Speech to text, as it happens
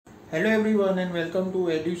Hello everyone and welcome to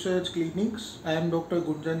Edusurg Clinics. I am Dr.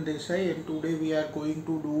 Gunjan Desai and today we are going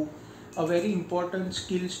to do a very important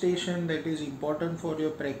skill station that is important for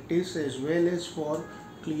your practice as well as for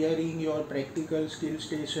clearing your practical skill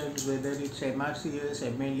stations, whether it's MRCS,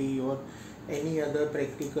 MLE or any other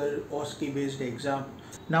practical OSCE based exam.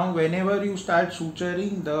 Now whenever you start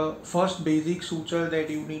suturing, the first basic suture that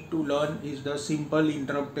you need to learn is the simple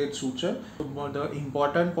interrupted suture. The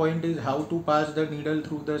important point is how to pass the needle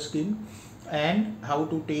through the skin and how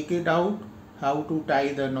to take it out, how to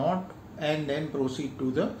tie the knot, and then proceed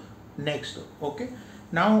to the next. Okay.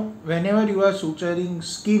 Now whenever you are suturing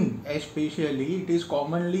skin especially, it is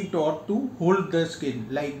commonly taught to hold the skin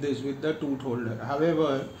like this with the tooth holder.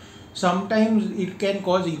 However, sometimes it can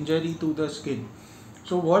cause injury to the skin.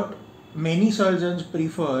 So what many surgeons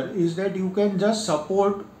prefer is that you can just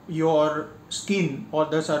support your skin or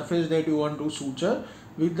the surface that you want to suture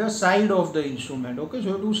with the side of the instrument. Okay,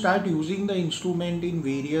 so to start using the instrument in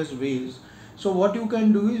various ways. So what you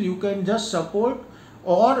can do is you can just support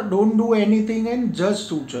or don't do anything and just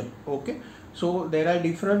suture. Okay, so there are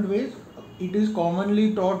different ways. It is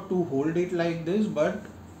commonly taught to hold it like this, but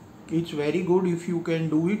it's very good if you can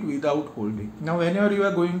do it without holding. Now whenever you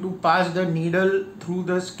are going to pass the needle through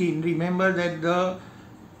the skin, remember that the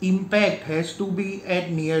impact has to be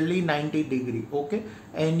at nearly 90 degree. Okay,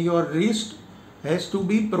 and your wrist has to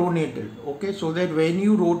be pronated. Okay, so that when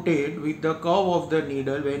you rotate with the curve of the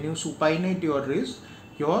needle, when you supinate your wrist,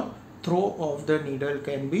 your throw of the needle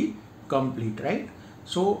can be complete, right?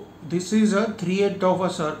 So this is a 3/8 of a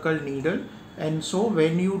circle needle, and so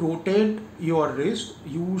when you rotate your wrist,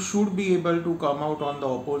 you should be able to come out on the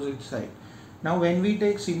opposite side. Now when we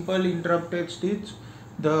take simple interrupted stitch,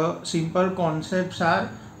 the simple concepts are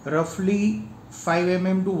roughly 5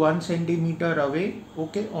 mm to 1 centimeter away,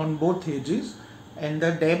 okay, on both edges, and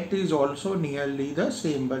the depth is also nearly the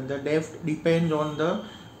same, but the depth depends on the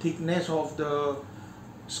thickness of the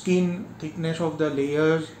skin, thickness of the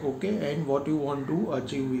layers, okay, and what you want to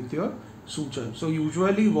achieve with your suture. So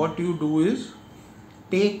usually what you do is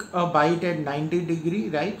take a bite at 90 degree,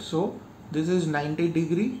 right? So this is 90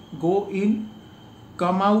 degree, go in,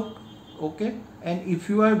 come out, okay. And if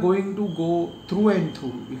you are going to go through and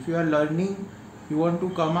through, if you are learning, you want to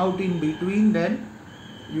come out in between, then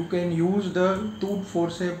you can use the tooth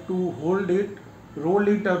forceps to hold it, roll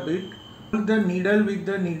it a bit, hold the needle with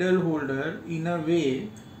the needle holder in a way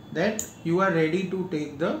that you are ready to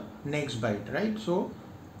take the next bite, right? So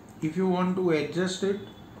if you want to adjust it,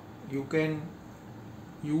 you can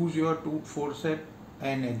use your tooth forceps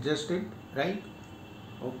and adjust it, right?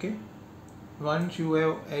 Okay, once you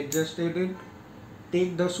have adjusted it,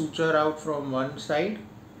 take the suture out from one side,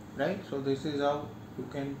 right? So this is how you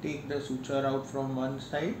can take the suture out from one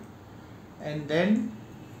side, and then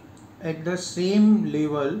at the same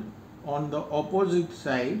level on the opposite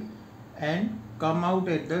side and come out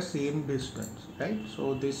at the same distance, right?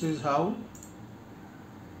 So this is how.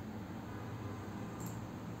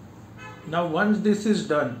 Now once this is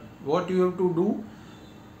done, what you have to do,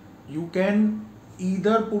 you can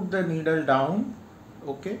either put the needle down,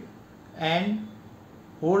 okay, and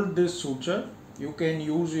hold this suture. You can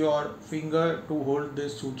use your finger to hold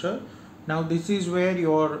this suture. Now this is where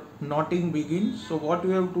your knotting begins. So what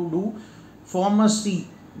you have to do, form a C.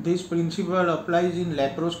 This principle applies in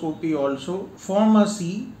laparoscopy also. Form a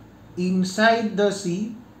C. Inside the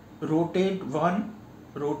C, rotate 1,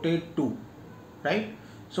 rotate 2, right?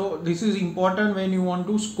 So this is important when you want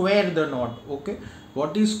to square the knot. Okay,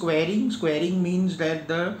 what is squaring? Squaring means that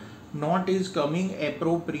the knot is coming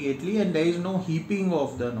appropriately and there is no heaping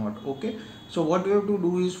of the knot. Okay, so what you have to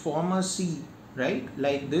do is form a C, right,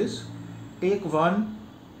 like this. Take 1,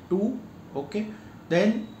 2, okay,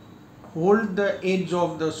 then hold the edge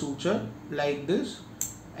of the suture like this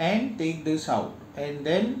and take this out, and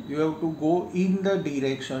then you have to go in the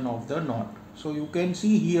direction of the knot. So you can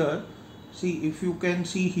see here, see, if you can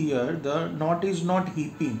see here, the knot is not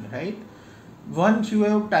heaping, right? Once you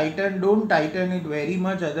have tightened, don't tighten it very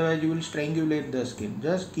much, otherwise you will strangulate the skin.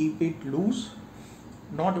 Just keep it loose,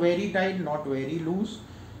 not very tight, not very loose.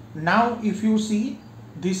 Now if you see,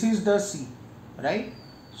 this is the C, right?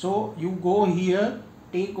 So you go here,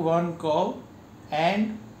 take one curve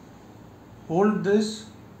and hold this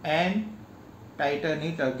and tighten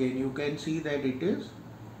it again. You can see that it is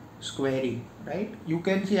squaring, right? You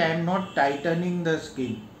can see I am not tightening the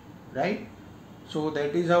skin, right? So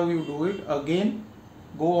that is how you do it. Again,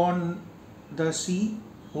 go on the C,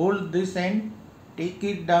 hold this end, take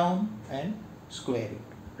it down and square it,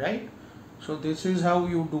 right? So this is how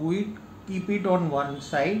you do it. Keep it on one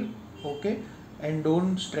side, okay, and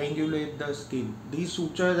don't strangulate the skin. These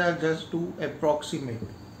sutures are just to approximate.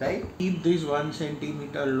 right? Keep this 1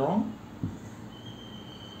 centimeter long.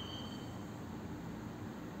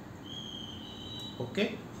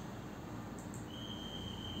 Okay.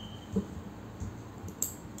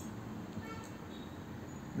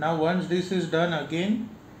 Now once this is done, again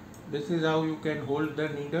this is how you can hold the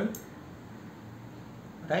needle,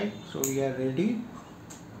 right? So we are ready.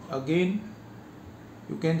 Again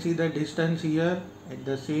you can see the distance here, at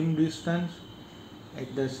the same distance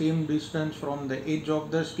from the edge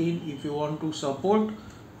of the skin. If you want to support,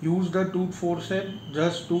 use the tooth forceps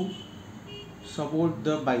just to support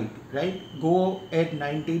the bite, right? Go at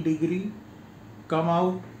 90 degree, come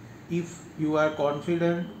out. If you are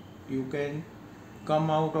confident, you can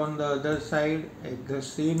come out on the other side at the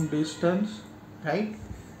same distance, right?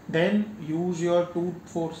 Then use your tooth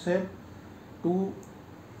forceps to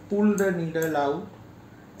pull the needle out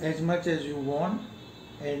as much as you want,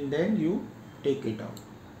 and then you take it out.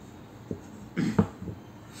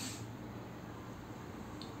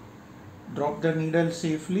 Drop the needle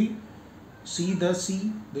safely. See the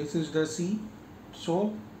C, this is the C.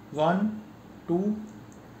 So 1, 2,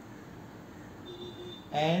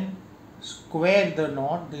 and square the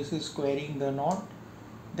knot. This is squaring the knot.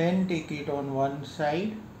 Then take it on one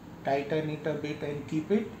side, tighten it a bit and keep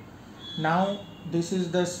it. Now this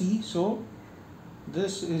is the C, so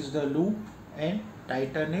this is the loop and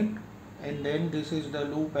tighten it, and then this is the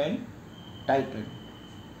loop and tighten.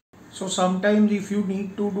 So sometimes if you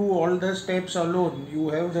need to do all the steps alone, you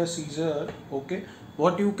have the scissor, okay,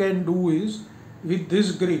 what you can do is with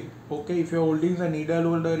this grip, okay, if you are holding the needle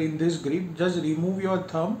holder in this grip, just remove your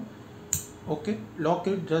thumb, okay, lock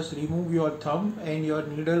it, just remove your thumb, and your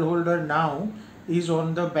needle holder now is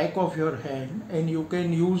on the back of your hand, and you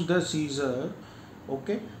can use the scissor,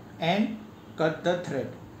 okay, and cut the thread,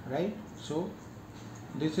 right? So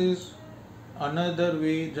this is another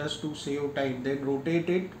way just to save time. Then rotate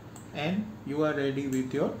it and you are ready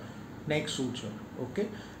with your next suture, okay?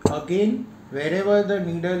 Again, wherever the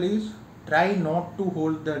needle is, try not to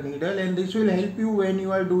hold the needle, and this will help you when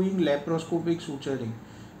you are doing laparoscopic suturing,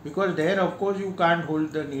 because there of course you can't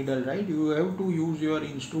hold the needle, right? You have to use your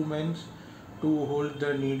instruments to hold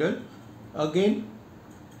the needle. Again,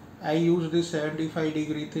 I use this 75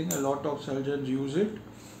 degree thing, a lot of surgeons use it.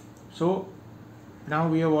 So now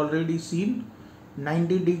we have already seen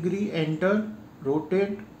 90 degree, enter,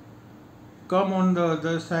 rotate, come on the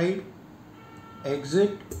other side,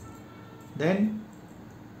 exit, then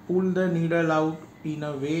pull the needle out in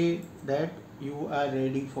a way that you are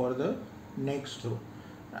ready for the next throw.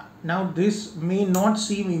 Now this may not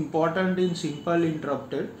seem important in simple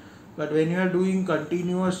interrupted, but when you are doing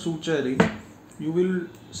continuous suturing, you will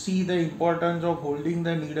see the importance of holding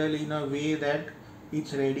the needle in a way that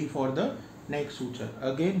it's ready for the next suture.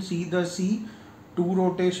 Again, see the C, 2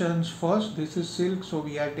 rotations first. This is silk, so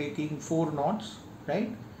we are taking 4 knots, right?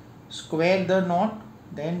 Square the knot,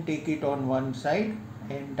 then take it on one side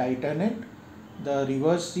and tighten it. The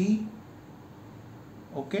reverse C,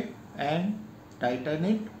 okay, and tighten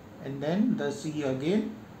it, and then the C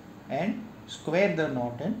again, and square the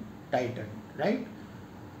knot and tighten it, right?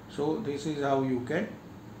 So this is how you can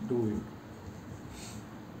do it.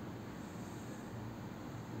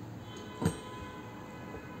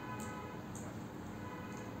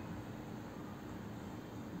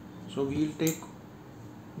 So we'll take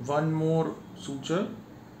one more suture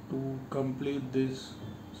to complete this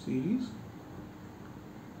series.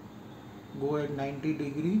 Go at 90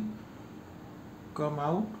 degree, come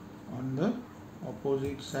out on the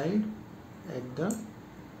opposite side at the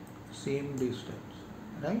same distance,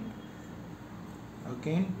 right?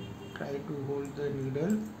 Again, try to hold the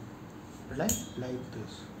needle like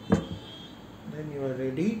this. Then you are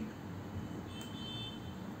ready.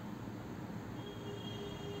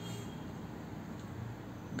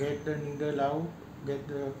 Get the needle out, get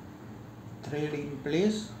the thread in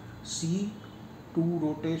place. See, 2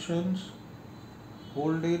 rotations,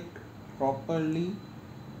 hold it properly,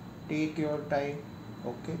 take your time,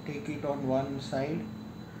 okay, take it on one side,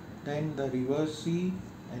 then the reverse C,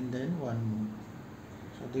 and then one more.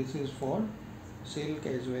 So this is for silk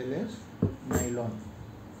as well as nylon,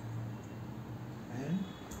 and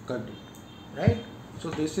cut it, right? So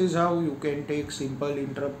this is how you can take simple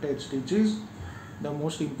interrupted stitches. The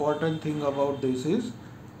most important thing about this is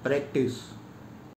practice.